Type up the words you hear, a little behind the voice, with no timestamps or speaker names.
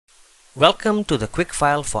Welcome to the quick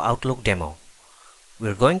file for Outlook demo.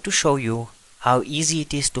 We're going to show you how easy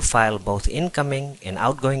it is to file both incoming and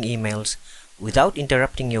outgoing emails without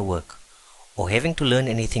interrupting your work or having to learn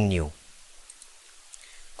anything new.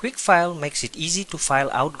 Quick File makes it easy to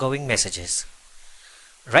file outgoing messages.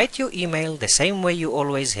 Write your email the same way you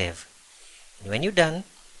always have, and when you're done,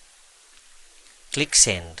 click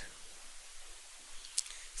Send.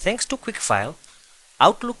 Thanks to Quick File,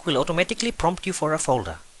 Outlook will automatically prompt you for a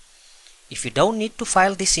folder. If you don't need to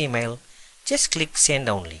file this email, just click Send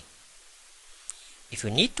Only. If you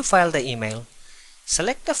need to file the email,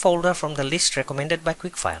 select the folder from the list recommended by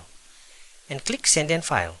Quick File and click Send and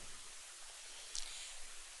File.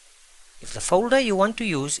 If the folder you want to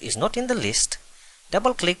use is not in the list,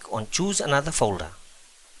 double-click on Choose Another Folder.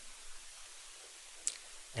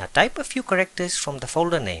 Now type a few characters from the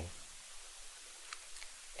folder name,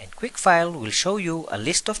 and Quick File will show you a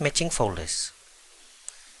list of matching folders.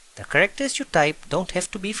 The characters you type don't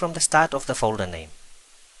have to be from the start of the folder name.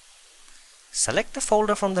 Select the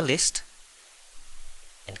folder from the list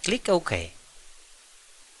and click OK.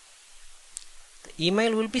 The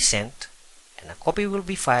email will be sent and a copy will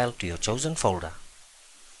be filed to your chosen folder.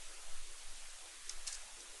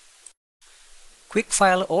 Quick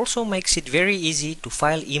File also makes it very easy to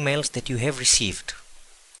file emails that you have received.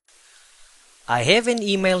 I have an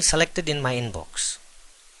email selected in my inbox.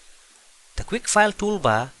 The Quick File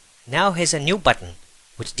toolbar now has a new button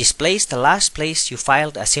which displays the last place you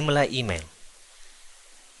filed a similar email.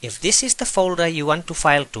 If this is the folder you want to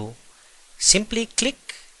file to, simply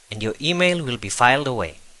click and your email will be filed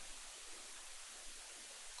away.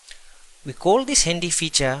 We call this handy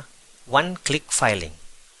feature one-click filing.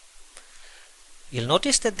 You'll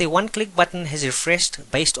notice that the one-click button has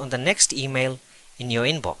refreshed based on the next email in your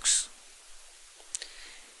inbox.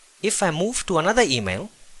 If I move to another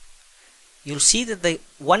email, you'll see that the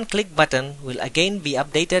one-click button will again be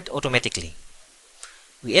updated automatically.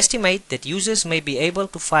 We estimate that users may be able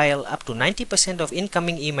to file up to 90% of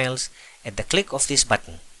incoming emails at the click of this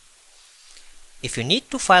button. If you need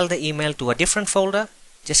to file the email to a different folder,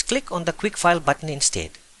 just click on the Quick File button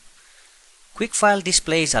instead. Quick File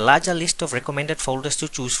displays a larger list of recommended folders to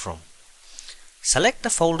choose from. Select the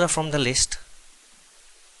folder from the list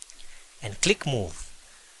and click Move.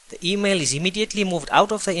 The email is immediately moved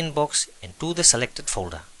out of the inbox and to the selected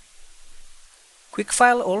folder. Quick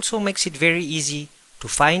File also makes it very easy to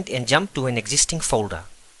find and jump to an existing folder.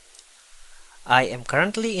 I am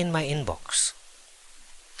currently in my inbox.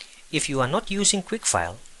 If you are not using Quick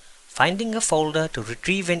File, finding a folder to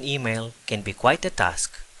retrieve an email can be quite a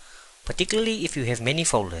task, particularly if you have many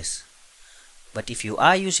folders. But if you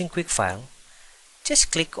are using Quick File,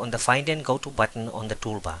 just click on the Find and Go To button on the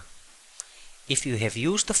toolbar. If you have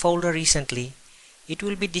used the folder recently, it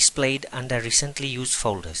will be displayed under Recently Used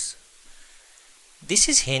Folders. This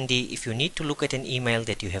is handy if you need to look at an email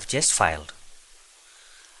that you have just filed.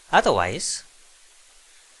 Otherwise,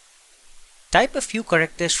 type a few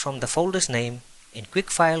characters from the folder's name and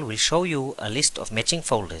Quick File will show you a list of matching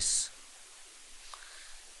folders.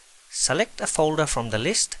 Select a folder from the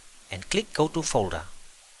list and click Go To Folder,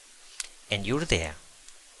 and you're there.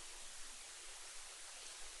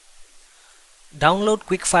 Download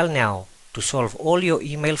Quick File now to solve all your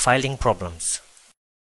email filing problems.